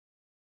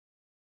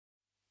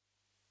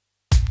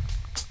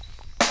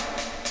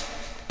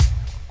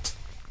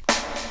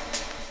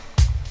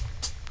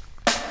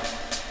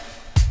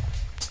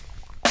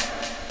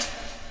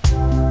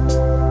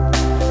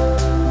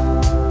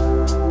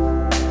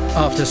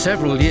After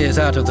several years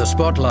out of the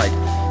spotlight,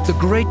 the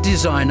great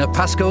designer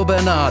Pascal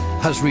Benard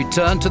has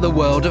returned to the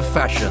world of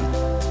fashion.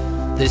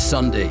 This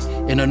Sunday,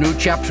 in a new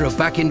chapter of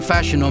Back in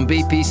Fashion on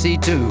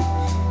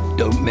BPC2.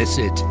 Don't miss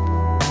it.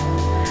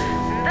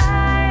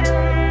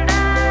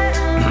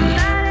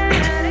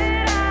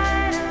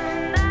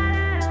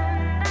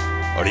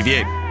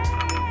 Olivier.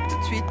 Tout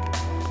de suite.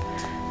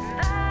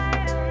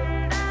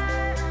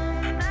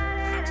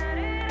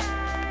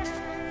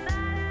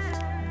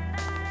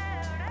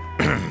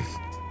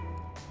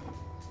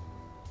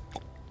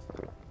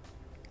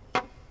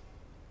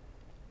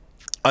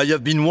 I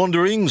have been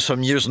wondering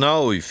some years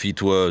now if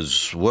it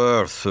was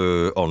worth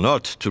or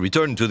not to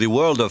return to the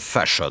world of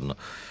fashion.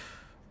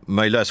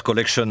 My last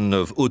collection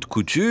of haute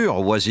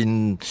couture was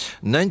in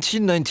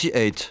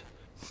 1998.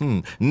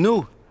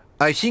 No,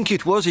 I think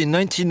it was in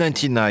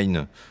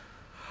 1999.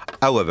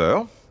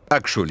 However,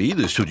 actually,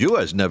 the studio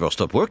has never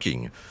stopped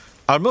working.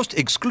 Our most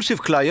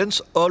exclusive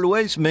clients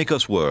always make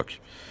us work.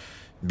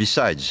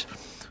 Besides,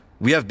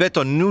 we have bet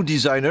on new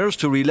designers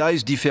to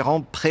realize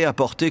different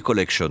prêt-à-porter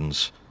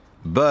collections.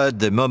 But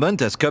the moment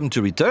has come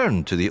to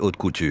return to the haute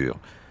couture.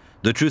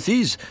 The truth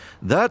is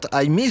that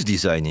I miss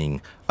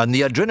designing and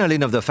the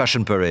adrenaline of the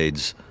fashion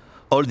parades.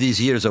 All these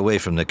years away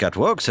from the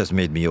catwalks has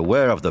made me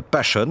aware of the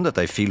passion that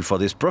I feel for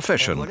this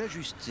profession.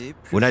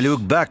 When I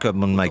look back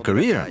on my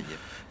career,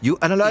 you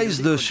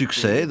analyze the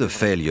success, the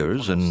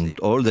failures, and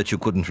all that you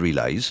couldn't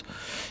realize.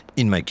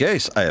 In my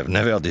case, I have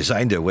never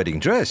designed a wedding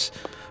dress.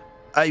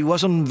 I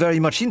wasn't very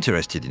much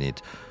interested in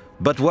it.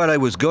 But while I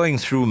was going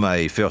through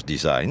my first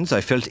designs, I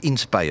felt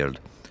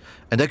inspired.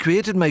 And I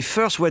created my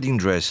first wedding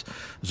dress,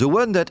 the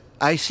one that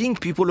I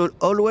think people will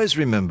always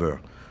remember.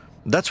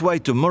 That's why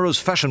tomorrow's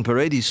fashion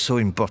parade is so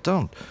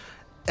important.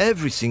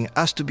 Everything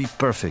has to be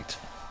perfect.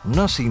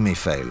 Nothing may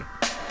fail.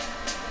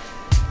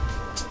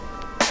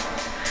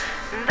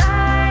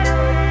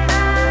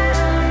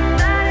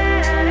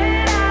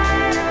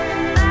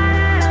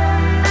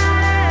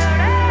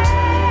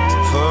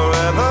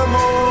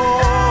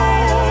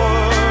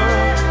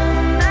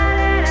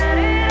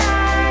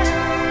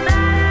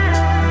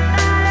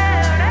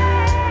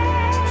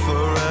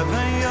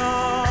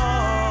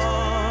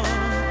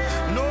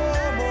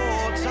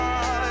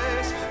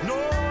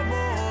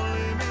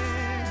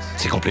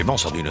 Ces compléments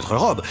sont d'une autre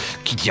robe.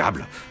 Qui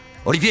diable?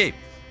 Olivier!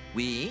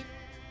 Oui.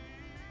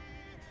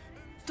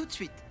 Tout de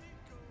suite.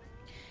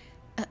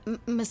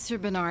 Monsieur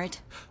Benard.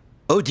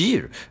 Oh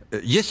dear.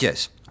 Yes,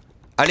 yes.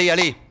 Allez,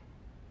 allez.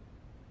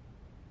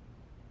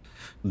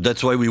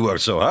 That's why we work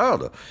so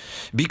hard.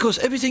 Because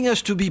everything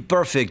has to be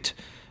perfect.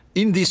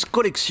 In this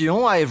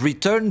collection, I have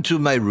returned to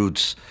my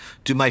roots,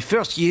 to my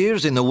first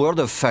years in the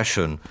world of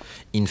fashion.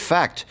 In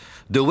fact,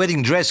 the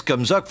wedding dress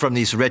comes up from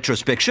this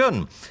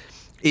retrospection.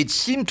 It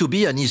seemed to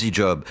be an easy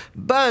job,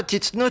 but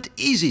it's not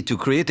easy to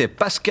create a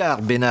Pascal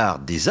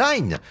Benard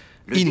design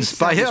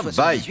inspired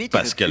by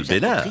Pascal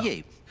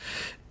Benard.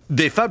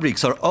 The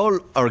fabrics are all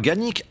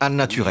organic and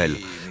natural.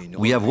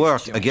 We have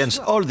worked against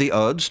all the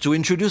odds to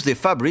introduce the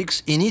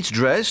fabrics in each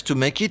dress to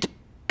make it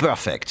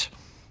perfect.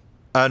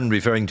 And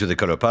referring to the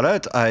color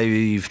palette,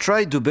 I've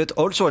tried to bet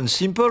also on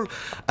simple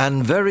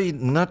and very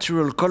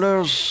natural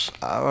colors.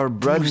 Our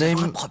brand name...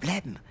 Nous avons un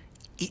problème.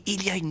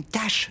 Il y a une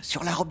tache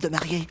sur la robe de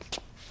mariée.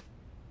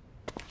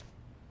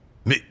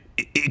 Mais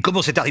et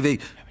comment c'est arrivé?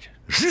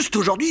 Juste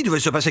aujourd'hui, il devait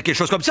se passer quelque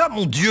chose comme ça,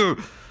 mon Dieu!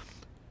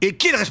 Et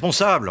qui est le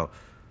responsable?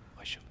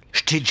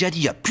 Je t'ai déjà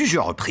dit à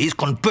plusieurs reprises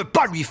qu'on ne peut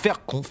pas lui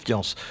faire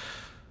confiance.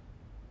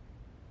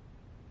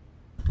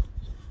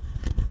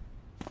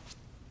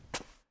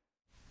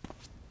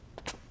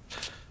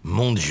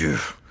 Mon Dieu!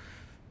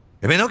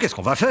 Et maintenant, qu'est-ce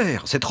qu'on va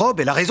faire? Cette robe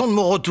est la raison de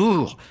mon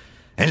retour.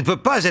 Elle ne peut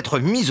pas être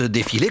mise au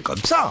défilé comme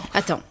ça.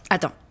 Attends.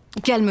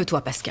 Calme-toi,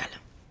 Pascal.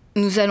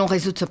 Nous allons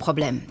résoudre ce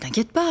problème.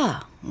 T'inquiète pas.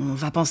 On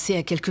va penser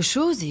à quelque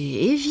chose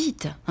et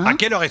vite. Hein? À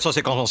quelle heure est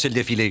censé commencer le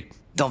défilé?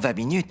 Dans 20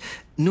 minutes.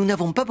 Nous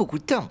n'avons pas beaucoup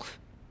de temps.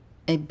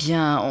 Eh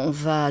bien, on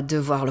va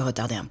devoir le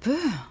retarder un peu.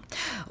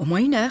 Au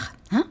moins 1 heure.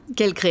 Hein?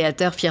 Quel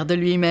créateur fier de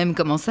lui-même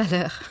commence à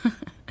l'heure.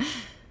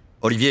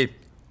 Olivier,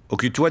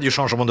 occupe-toi du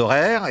changement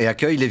d'horaire et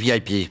accueille les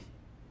VIP.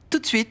 Tout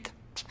de suite.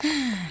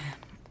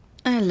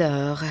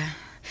 Alors,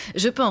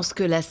 je pense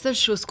que la seule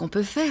chose qu'on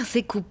peut faire,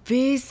 c'est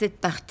couper cette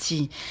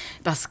partie.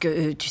 Parce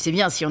que, tu sais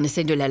bien, si on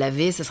essaye de la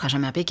laver, ce sera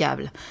jamais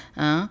impeccable.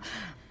 Hein?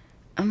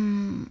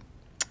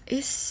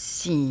 Et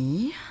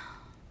si...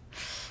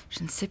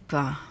 Je ne sais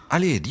pas.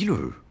 Allez,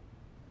 dis-le.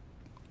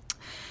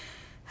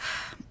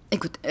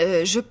 Écoute,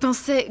 je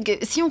pensais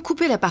que si on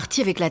coupait la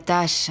partie avec la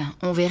tache,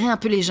 on verrait un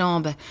peu les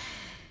jambes.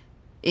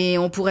 Et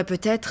on pourrait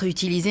peut-être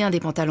utiliser un des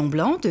pantalons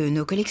blancs de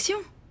nos collections.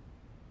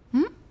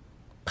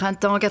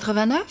 Printemps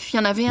 89, il y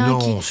en avait un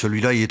Non,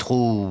 celui-là, il est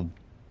trop...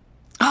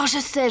 Oh, je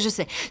sais.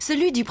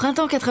 Celui du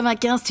printemps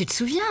 95, tu te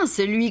souviens?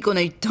 Celui qu'on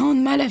a eu tant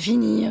de mal à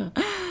finir.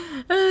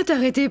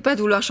 T'arrêtais pas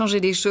de vouloir changer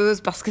des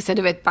choses parce que ça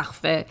devait être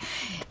parfait.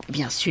 Eh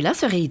bien, celui-là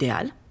serait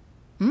idéal.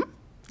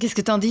 Qu'est-ce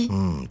que t'en dis?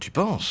 Tu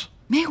penses?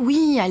 Mais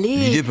oui, allez.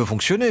 L'idée peut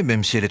fonctionner,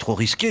 même si elle est trop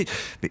risquée.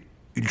 Mais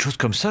une chose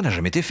comme ça n'a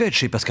jamais été faite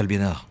chez Pascal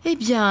Benard. Eh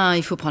bien,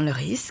 il faut prendre le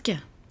risque.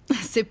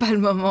 C'est pas le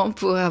moment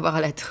pour avoir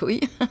la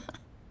trouille.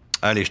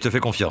 Allez, je te fais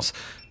confiance.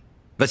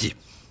 Vas-y.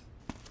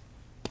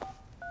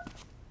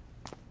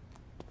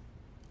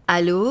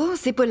 Allô,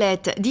 c'est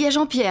Paulette. Dis à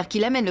Jean-Pierre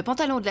qu'il amène le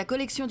pantalon de la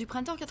collection du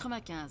printemps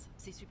 95.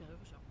 C'est super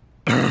urgent.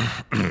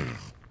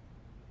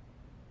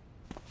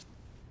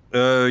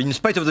 In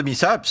spite of the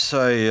mishaps,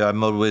 I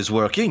am always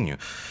working,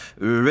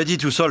 ready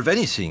to solve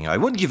anything. I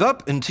won't give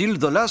up until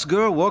the last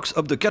girl walks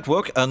up the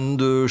catwalk and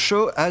the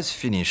show has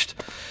finished.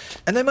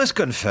 And I must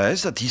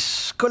confess that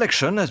this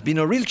collection has been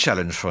a real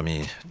challenge for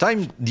me.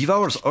 Time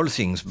devours all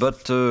things,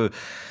 but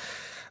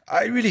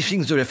I really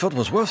think the effort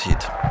was worth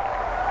it.